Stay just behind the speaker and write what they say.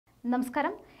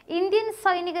നമസ്കാരം. Indian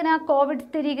സൈനികന് Covid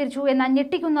സ്ഥിരീകരിച്ചു എന്ന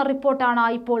ഞെട്ടിക്കുന്ന റിപ്പോർട്ടാണ്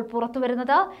ഇപ്പോൾ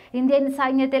പുറത്തുവരുന്നത്. ഇന്ത്യൻ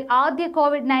സൈന്യത്തിൽ ആദ്യ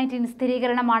COVID-19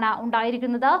 സ്ഥിരീകരണമാണ്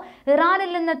ഉണ്ടായിരിക്കുന്നത്. ഇറാനിൽ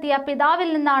നിന്നെത്തിയ പിതാവിൽ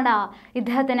നിന്നാണ്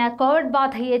ഇദ്ദേഹത്തിന് കോവിഡ്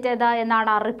ബാധയേറ്റത്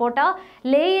എന്നാണ് റിപ്പോർട്ട്.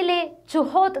 ലേയിലെ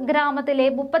ചുഹോത്ത് ഗ്രാമത്തിലെ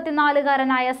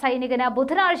 34-കാരനായ സൈനികന്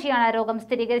ബുധനാഴ്ചയാണ് രോഗം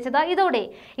സ്ഥിരീകരിച്ചത്. ഇതോടെ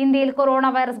ഇന്ത്യയിൽ കൊറോണ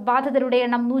വൈറസ് ബാധിതരുടെ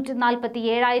എണ്ണം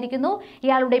 147 ആയിരിക്കുന്നു.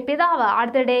 ഇയാളുടെ പിതാവ്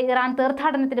അടുത്തിടെ ഇറാൻ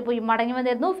തീർത്ഥാടനത്തിന് പോയി മടങ്ങി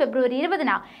വന്നിരുന്നു. ഫെബ്രുവരി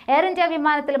 20-ന് എയർ ഇന്ത്യ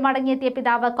വിമാനത്തിൽ മടങ്ങിയെത്തിയ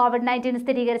പിതാവ് COVID-19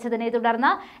 സ്ഥിരീകരിച്ചതിനെ തുടർന്ന്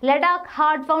ലഡാക്ക്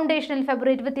ഹാർട്ട് ഫൗണ്ടേഷനിൽ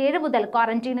ഫെബ്രുവരി 27 മുതൽ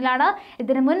ക്വാറന്റീനിലാണ്.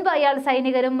 ഇതിനു മുൻപ് അയാൾ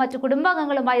സൈനികരും മറ്റു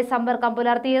കുടുംബാംഗങ്ങളുമായി സമ്പർക്കം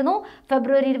പുലർത്തിയിരുന്നു.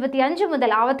 ഫെബ്രുവരി 25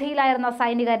 മുതൽ അവധിയിലായിരുന്ന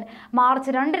സൈനികൻ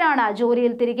മാർച്ച് 2-നാണ്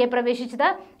ജോലിയിൽ തിരികെ പ്രവേശിച്ചത്.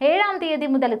 7-ാം തീയതി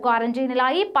മുതൽ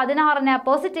ക്വാറന്റീനിലായി. 16-ന്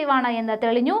പോസിറ്റീവാണ് എന്ന്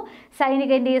തെളിഞ്ഞു.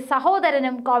 സൈനികന്റെ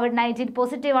സഹോദരനും COVID-19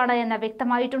 പോസിറ്റീവാണ് എന്ന്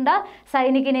വ്യക്തമായിട്ടുണ്ട്.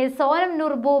 സൈനികനെ സോനം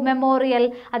നുർബു മെമ്മോറിയൽ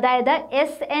അതായത്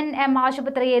SNM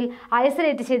ആശുപത്രിയിൽ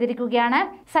ഐസൊലേറ്റ് ചെയ്തിരിക്കുകയാണ്.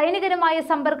 സൈനികരുമായി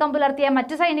സമ്പർക്കം പുലർത്തിയ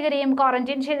മറ്റു സൈനികരെയും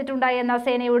ക്വാറന്റൈൻ ചെയ്തിട്ടുണ്ട് എന്ന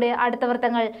സേനയുടെ അടുത്ത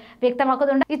വൃത്തങ്ങൾ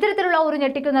വ്യക്തമാക്കുന്നുണ്ട്. ഇത്തരത്തിലുള്ള ഒരു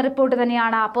ഞെട്ടിക്കുന്ന റിപ്പോർട്ട്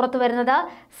തന്നെയാണ് പുറത്തുവരുന്നത്.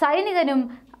 സൈനികനും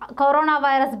കൊറോണ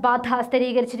വൈറസ് ബാധ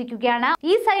സ്ഥിരീകരിച്ചിരിക്കുകയാണ്.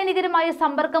 ഈ സൈനികരുമായി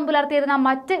സമ്പർക്കം പുലർത്തിയിരുന്ന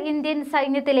മറ്റ് ഇന്ത്യൻ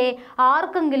സൈന്യത്തിലെ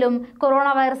ആർക്കെങ്കിലും കൊറോണ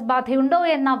വൈറസ് ബാധയുണ്ടോ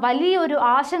എന്ന വലിയൊരു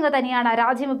ആശങ്ക തന്നെയാണ്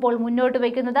രാജ്യം ഇപ്പോൾ മുന്നോട്ട്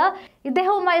വയ്ക്കുന്നത്.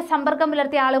 ഇദ്ദേഹവുമായി സമ്പർക്കം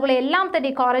പുലർത്തിയ ആളുകളെ എല്ലാം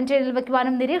തന്നെ ക്വാറന്റൈനിൽ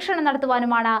വയ്ക്കുവാനും നിരീക്ഷണം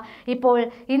നടത്തുവാനുമാണ് ഇപ്പോൾ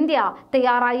ഇന്ത്യ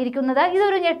തയ്യാറായിരിക്കുന്നത്.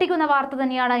 ഇതൊരു ഞെട്ടിക്കുന്ന വാർത്ത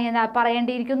തന്നെയാണ് എന്ന്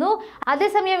പറയേണ്ടിയിരിക്കുന്നു.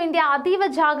 അതേസമയം ഇന്ത്യ അതീവ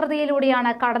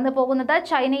ജാഗ്രതയിലൂടെയാണ് കടന്നു പോകുന്നത്.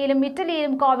 ചൈനയിലും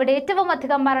ഇറ്റലിയിലും കോവിഡ് ഏറ്റവും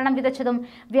അധികം മരണം വിതച്ചതും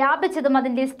വ്യാപിച്ചതും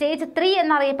അതിന്റെ സ്റ്റേജ് 3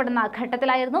 എന്നറിയപ്പെടുന്ന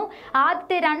ഘട്ടത്തിലായിരുന്നു.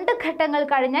 ആദ്യത്തെ 2 ഘട്ടങ്ങൾ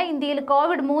കഴിഞ്ഞ് ഇന്ത്യയിൽ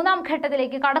കോവിഡ് 3-ാം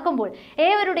ഘട്ടത്തിലേക്ക് കടക്കുമ്പോൾ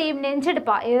ഏവരുടെയും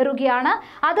നെഞ്ചെടുപ്പ് ഏറുകയാണ്.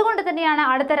 അതുകൊണ്ട് തന്നെയാണ്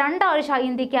അടുത്ത 2 ആഴ്ച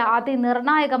ഇന്ത്യക്ക്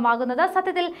അതിനിർണായകമാകുന്നത്.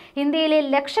 സത്യത്തിൽ ഇന്ത്യയിലെ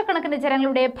ലക്ഷക്കണക്കിന്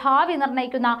ജനങ്ങളുടെ ഭാവി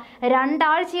നിർണ്ണയിക്കുന്ന 2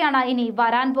 ആഴ്ചയാണ് ഇനി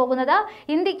വരാൻ പോകുന്നത്.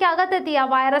 ഇന്ത്യക്കകത്തെത്തിയ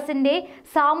വൈറസിന്റെ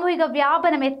സാമൂഹിക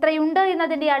വ്യാപനം എത്രയുണ്ട്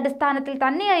എന്നതിന്റെ അടിസ്ഥാനത്തിൽ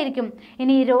തന്നെയായിരിക്കും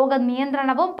ഇനി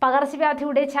രോഗനിയന്ത്രണവും.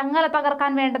 പകർച്ചവ്യാധിയുടെ ചങ്ങല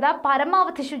തകർക്കാൻ വേണ്ടത്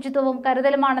പരമാവധി ശുചിത്വവും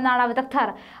കരുതലുമാണെന്നാണ് വിദഗ്ധർ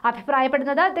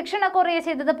അഭിപ്രായപ്പെടുന്നത്. ദക്ഷിണ കൊറിയ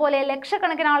ചെയ്തതുപോലെ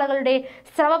ലക്ഷക്കണക്കിന് ആളുകളുടെ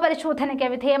സ്രവ പരിശോധനയ്ക്ക്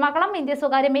വിധേയമാക്കണം. ഇന്ത്യ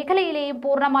സ്വകാര്യ മേഖലയിലെയും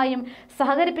പൂർണ്ണമായും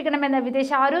സഹകരിപ്പിക്കണമെന്ന് വിദേശ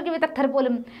ആരോഗ്യ വിദഗ്ധർ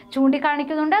പോലും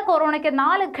ചൂണ്ടിക്കാണിക്കുന്നുണ്ട്. കൊറോണയ്ക്ക്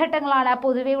 4 ഘട്ടങ്ങളാണ്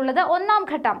പൊതുവെ ഉള്ളത്. 1-ാം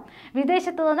ഘട്ടം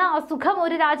വിദേശത്ത് നിന്ന് അസുഖം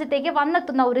ഒരു രാജ്യത്തേക്ക്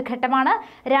വന്നെത്തുന്ന ഒരു ഘട്ടമാണ്.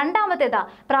 2-ാമത്തേത്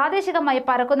പ്രാദേശികമായി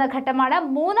പരക്കുന്ന ഘട്ടമാണ്.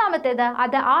 3-ാമത്തേത്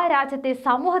അത് ആ രാജ്യത്തെ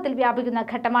സമൂഹത്തിൽ വ്യാപിക്കുന്ന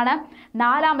ഘട്ടമാണ്.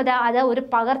 4-ാമത് അത് ഒരു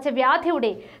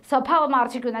പകർച്ചവ്യാധിയുടെ സ്വഭാവം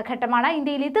ആർജിക്കുന്ന ഘട്ടമാണ്.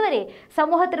 ഇന്ത്യയിൽ ഇതുവരെ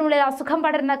സമൂഹത്തിനുള്ളിൽ അസുഖം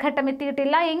പടരുന്ന ഘട്ടം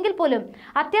എത്തിയിട്ടില്ല എങ്കിൽ പോലും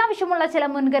അത്യാവശ്യമുള്ള ചില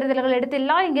മുൻകരുതലുകൾ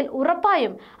എടുത്തില്ല എങ്കിൽ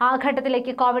ഉറപ്പായും ആ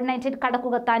ഘട്ടത്തിലേക്ക് COVID-19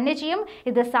 കടക്കുക തന്നെ ചെയ്യും.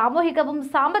 ഇത് സാമൂഹികവും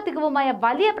സാമ്പത്തികവുമായ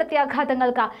വലിയ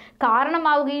പ്രത്യാഘാതങ്ങൾക്ക്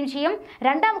കാരണമാവുകയും ചെയ്യും.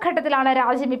 2-ാം ഘട്ടത്തിലാണ്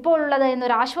രാജ്യം ഇപ്പോൾ ഉള്ളത്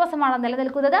എന്നൊരു ആശ്വാസമാണ്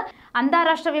നിലനിൽക്കുന്നത്.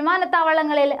 അന്താരാഷ്ട്ര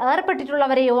വിമാനത്താവളങ്ങളിൽ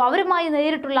ഏർപ്പെട്ടിട്ടുള്ളവരെയോ അവരുമായി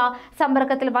നേരിട്ടുള്ള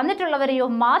സമ്പർക്കത്തിൽ വന്നിട്ടുള്ളവരെയോ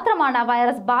മാത്രമാണ്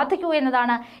വൈറസ് ബാധിക്കൂ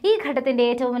എന്നതാണ് ഈ ഘട്ടത്തിന്റെ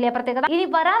ഏറ്റവും വലിയ പ്രത്യേകത. ഇനി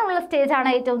വരാനുള്ള സ്റ്റേജാണ്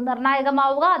ഏറ്റവും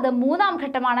നിർണായകമാവുക. അത് 3-ാം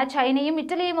ഘട്ടമാണ്. ചൈനയും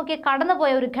ഇറ്റലിയും ഒക്കെ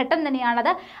കടന്നുപോയ ഒരു ഘട്ടം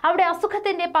തന്നെയാണത്. അവിടെ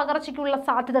അസുഖത്തിന്റെ പകർച്ചയ്ക്കുള്ള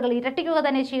സാധ്യതകൾ ഇരട്ടിക്കുക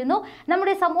തന്നെ ചെയ്യുന്നു.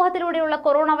 നമ്മുടെ സമൂഹത്തിലൂടെയുള്ള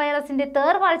കൊറോണ വൈറസിന്റെ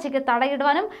തേർവാഴ്ചയ്ക്ക്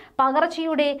തടയിടുവാനും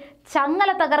പകർച്ചയുടെ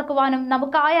ചങ്ങല തകർക്കുവാനും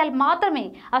നമുക്കായാൽ മാത്രമേ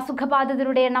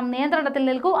അസുഖബാധിതരുടെ എണ്ണം നിയന്ത്രണത്തിൽ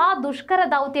നിൽക്കൂ. ആ ദുഷ്കര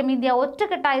ദൗത്യം ഇന്ത്യ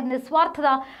ഒറ്റക്കെട്ടായി നിസ്വാർത്ഥത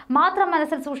മാത്രം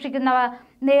മനസ്സിൽ സൂക്ഷിക്കുന്നവ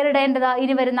നേരിടേണ്ടത്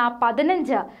ഇനി വരുന്ന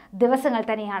 15 ദിവസങ്ങൾ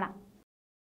തന്നെയാണ്.